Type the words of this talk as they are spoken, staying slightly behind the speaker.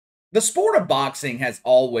The sport of boxing has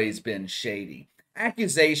always been shady.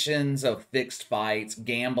 Accusations of fixed fights,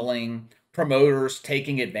 gambling, promoters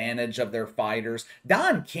taking advantage of their fighters.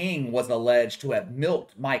 Don King was alleged to have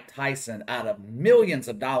milked Mike Tyson out of millions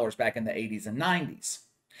of dollars back in the 80s and 90s.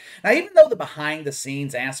 Now, even though the behind the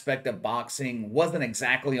scenes aspect of boxing wasn't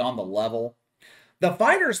exactly on the level, the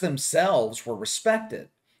fighters themselves were respected.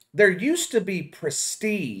 There used to be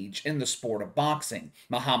prestige in the sport of boxing.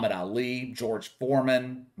 Muhammad Ali, George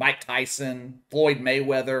Foreman, Mike Tyson, Floyd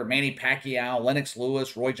Mayweather, Manny Pacquiao, Lennox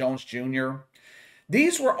Lewis, Roy Jones Jr.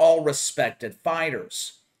 These were all respected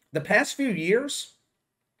fighters. The past few years,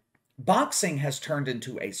 boxing has turned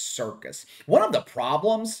into a circus. One of the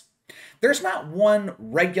problems, there's not one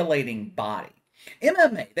regulating body.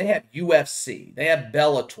 MMA, they have UFC, they have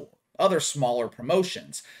Bellator, other smaller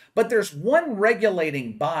promotions, but there's one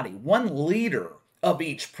regulating body, one leader of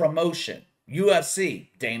each promotion. UFC,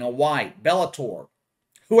 Dana White, Bellator,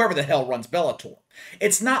 whoever the hell runs Bellator.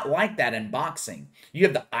 It's not like that in boxing. You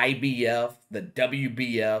have the IBF, the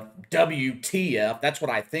WBF, WTF. That's what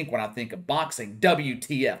I think when I think of boxing,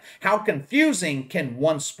 WTF. How confusing can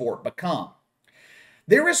one sport become?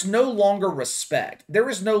 There is no longer respect. There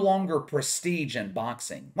is no longer prestige in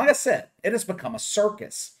boxing. Like I said, it has become a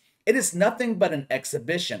circus. It is nothing but an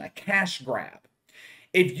exhibition, a cash grab.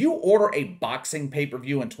 If you order a boxing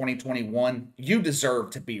pay-per-view in 2021, you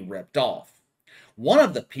deserve to be ripped off. One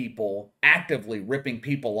of the people actively ripping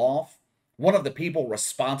people off, one of the people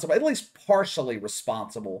responsible, at least partially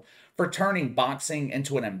responsible, for turning boxing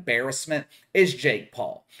into an embarrassment is Jake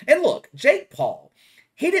Paul. And look, Jake Paul,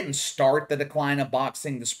 he didn't start the decline of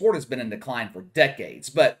boxing. The sport has been in decline for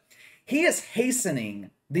decades, but he is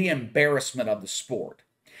hastening the embarrassment of the sport.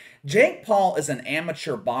 Jake Paul is an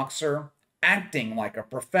amateur boxer acting like a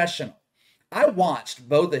professional. I watched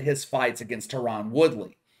both of his fights against Tyron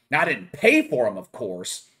Woodley. Now, I didn't pay for them, of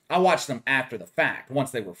course. I watched them after the fact,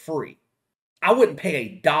 once they were free. I wouldn't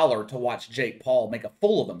pay $1 to watch Jake Paul make a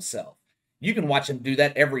fool of himself. You can watch him do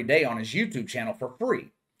that every day on his YouTube channel for free.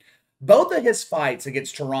 Both of his fights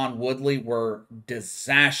against Tyron Woodley were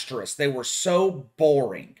disastrous. They were so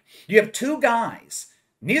boring. You have two guys,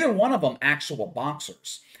 neither one of them actual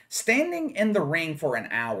boxers, standing in the ring for an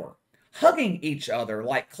hour, hugging each other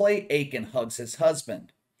like Clay Aiken hugs his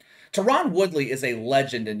husband. Tyron Woodley is a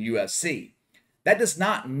legend in UFC. That does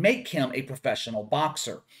not make him a professional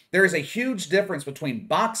boxer. There is a huge difference between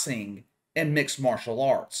boxing and mixed martial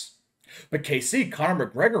arts. But KC, Conor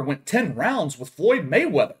McGregor went 10 rounds with Floyd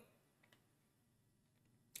Mayweather.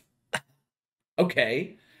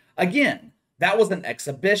 Okay, again, that was an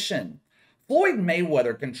exhibition. Floyd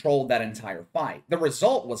Mayweather controlled that entire fight. The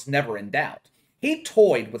result was never in doubt. He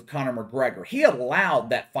toyed with Conor McGregor. He allowed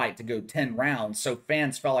that fight to go 10 rounds so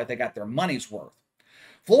fans felt like they got their money's worth.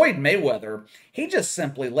 Floyd Mayweather, he just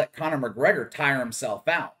simply let Conor McGregor tire himself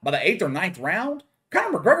out. By the 8th or 9th round,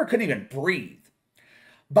 Conor McGregor couldn't even breathe.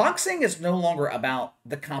 Boxing is no longer about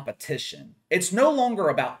the competition. It's no longer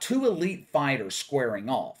about two elite fighters squaring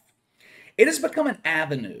off. It has become an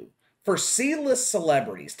avenue for C-list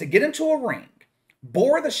celebrities to get into a ring,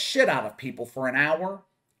 bore the shit out of people for an hour,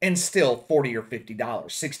 and still $40 or $50,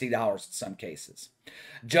 $60 in some cases.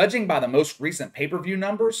 Judging by the most recent pay-per-view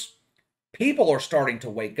numbers, people are starting to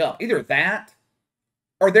wake up. Either that,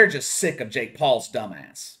 or they're just sick of Jake Paul's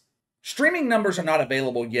dumbass. Streaming numbers are not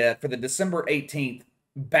available yet for the December 18th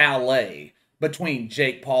ballet between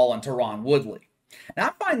Jake Paul and Tyron Woodley. Now,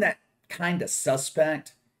 I find that kind of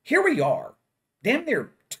suspect. Here we are, damn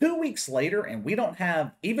near 2 weeks later, and we don't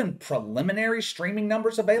have even preliminary streaming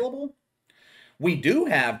numbers available. We do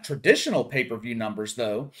have traditional pay-per-view numbers,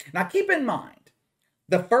 though. Now, keep in mind,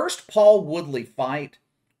 the first Paul Woodley fight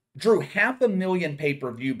drew 500,000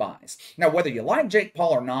 pay-per-view buys. Now, whether you like Jake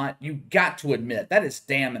Paul or not, you got to admit, that is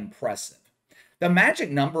damn impressive. The magic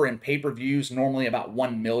number in pay-per-views is normally about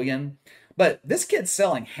 1 million, but this kid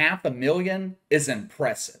selling 500,000 is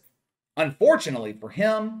impressive. Unfortunately for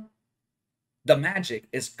him, the magic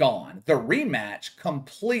is gone. The rematch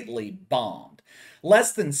completely bombed.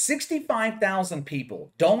 Less than 65,000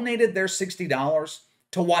 people donated their $60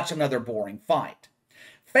 to watch another boring fight.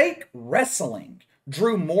 Fake wrestling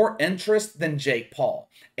drew more interest than Jake Paul.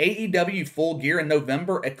 AEW Full Gear in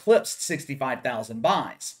November eclipsed 65,000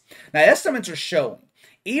 buys. Now, estimates are showing,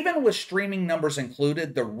 even with streaming numbers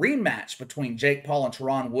included, the rematch between Jake Paul and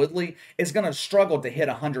Tyron Woodley is going to struggle to hit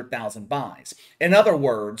 100,000 buys. In other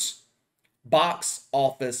words, box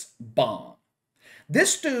office bomb.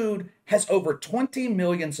 This dude has over 20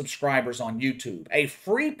 million subscribers on YouTube, a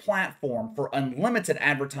free platform for unlimited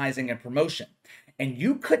advertising and promotion. And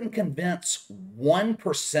you couldn't convince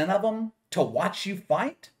 1% of them to watch you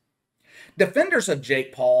fight? Defenders of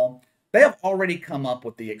Jake Paul, they have already come up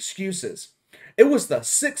with the excuses. It was the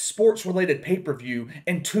 6th sports-related pay-per-view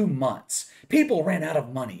in 2 months. People ran out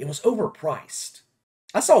of money. It was overpriced.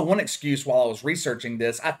 I saw one excuse while I was researching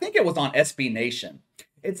this. I think it was on SB Nation.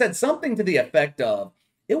 It said something to the effect of,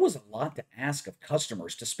 it was a lot to ask of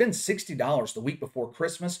customers to spend $60 the week before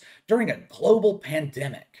Christmas during a global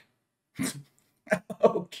pandemic.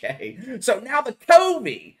 Okay, so now the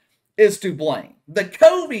Covey is to blame. The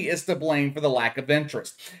Covey is to blame for the lack of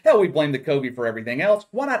interest. Hell, we blame the Covey for everything else.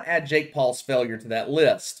 Why not add Jake Paul's failure to that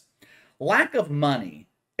list? Lack of money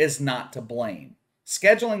is not to blame.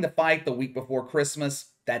 Scheduling the fight the week before Christmas,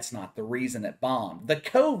 that's not the reason it bombed. The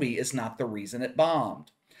Covey is not the reason it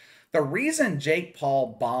bombed. The reason Jake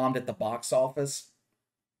Paul bombed at the box office,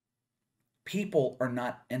 people are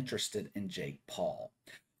not interested in Jake Paul.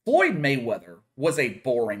 Floyd Mayweather was a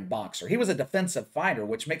boring boxer. He was a defensive fighter,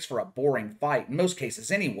 which makes for a boring fight in most cases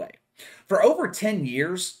anyway. For over 10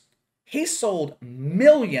 years, he sold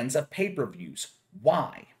millions of pay-per-views.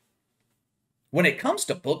 Why? When it comes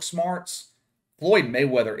to book smarts, Floyd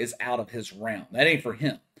Mayweather is out of his realm. That ain't for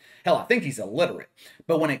him. Hell, I think he's illiterate.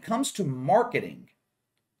 But when it comes to marketing,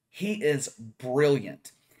 he is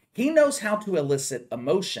brilliant. He knows how to elicit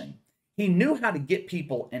emotion. He knew how to get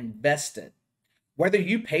people invested. Whether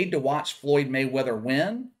you paid to watch Floyd Mayweather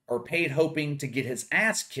win or paid hoping to get his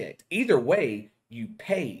ass kicked, either way, you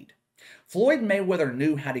paid. Floyd Mayweather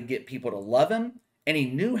knew how to get people to love him, and he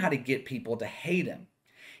knew how to get people to hate him.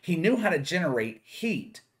 He knew how to generate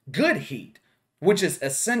heat, good heat, which is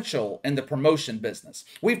essential in the promotion business.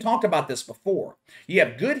 We've talked about this before. You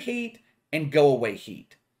have good heat and go-away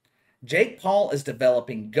heat. Jake Paul is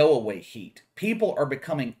developing go-away heat. People are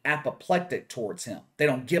becoming apoplectic towards him. They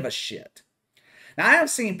don't give a shit. Now, I have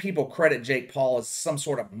seen people credit Jake Paul as some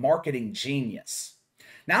sort of marketing genius.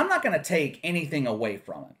 Now, I'm not going to take anything away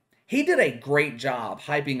from him. He did a great job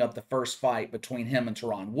hyping up the first fight between him and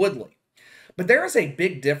Tyron Woodley. But there is a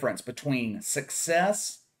big difference between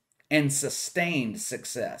success and sustained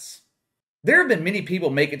success. There have been many people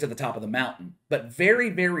make it to the top of the mountain, but very,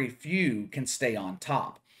 very few can stay on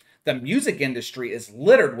top. The music industry is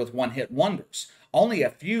littered with one-hit wonders. Only a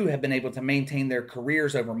few have been able to maintain their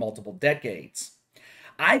careers over multiple decades.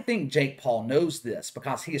 I think Jake Paul knows this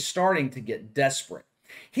because he is starting to get desperate.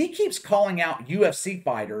 He keeps calling out UFC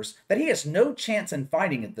fighters that he has no chance in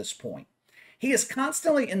fighting at this point. He is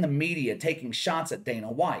constantly in the media taking shots at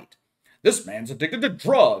Dana White. This man's addicted to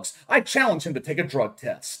drugs. I challenge him to take a drug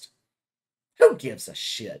test. Who gives a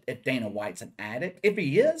shit if Dana White's an addict? If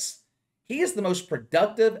he is the most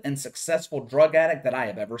productive and successful drug addict that I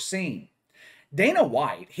have ever seen. Dana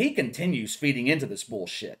White, he continues feeding into this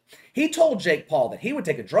bullshit. He told Jake Paul that he would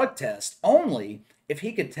take a drug test only if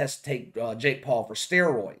he could take Jake Paul for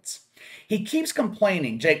steroids. He keeps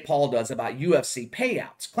complaining, Jake Paul does, about UFC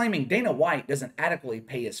payouts, claiming Dana White doesn't adequately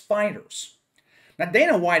pay his fighters. Now,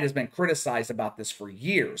 Dana White has been criticized about this for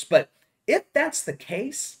years, but if that's the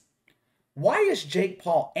case, why is Jake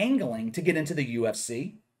Paul angling to get into the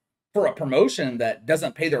UFC? For a promotion that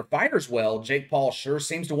doesn't pay their fighters well, Jake Paul sure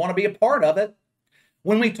seems to want to be a part of it.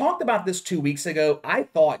 When we talked about this 2 weeks ago, I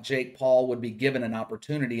thought Jake Paul would be given an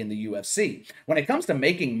opportunity in the UFC. When it comes to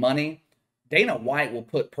making money, Dana White will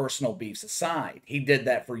put personal beefs aside. He did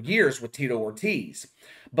that for years with Tito Ortiz.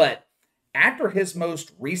 But after his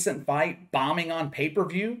most recent fight, bombing on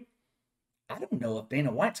pay-per-view, I don't know if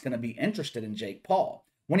Dana White's going to be interested in Jake Paul.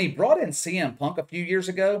 When he brought in CM Punk a few years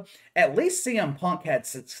ago, at least CM Punk had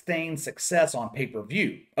sustained success on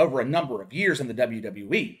pay-per-view over a number of years in the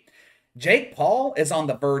WWE. Jake Paul is on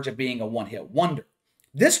the verge of being a one-hit wonder.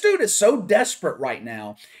 This dude is so desperate right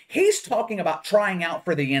now, he's talking about trying out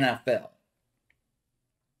for the NFL.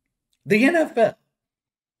 The NFL.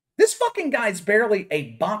 This fucking guy's barely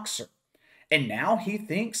a boxer. And now he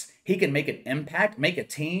thinks he can make an impact, make a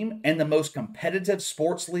team in the most competitive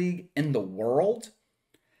sports league in the world?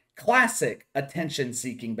 Classic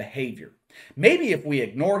attention-seeking behavior. Maybe if we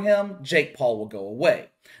ignore him, Jake Paul will go away.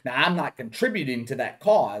 Now, I'm not contributing to that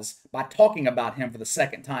cause by talking about him for the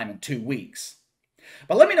second time in 2 weeks.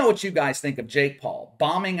 But let me know what you guys think of Jake Paul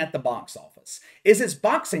bombing at the box office. Is his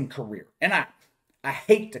boxing career, and I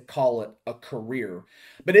hate to call it a career,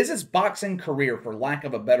 but is his boxing career, for lack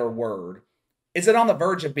of a better word, is it on the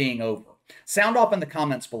verge of being over? Sound off in the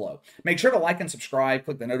comments below. Make sure to like and subscribe.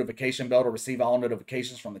 Click the notification bell to receive all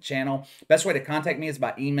notifications from the channel. Best way to contact me is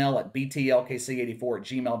by email at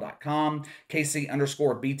btlkc84@gmail.com,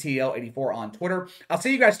 KC_BTL84 on Twitter. I'll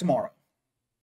see you guys tomorrow.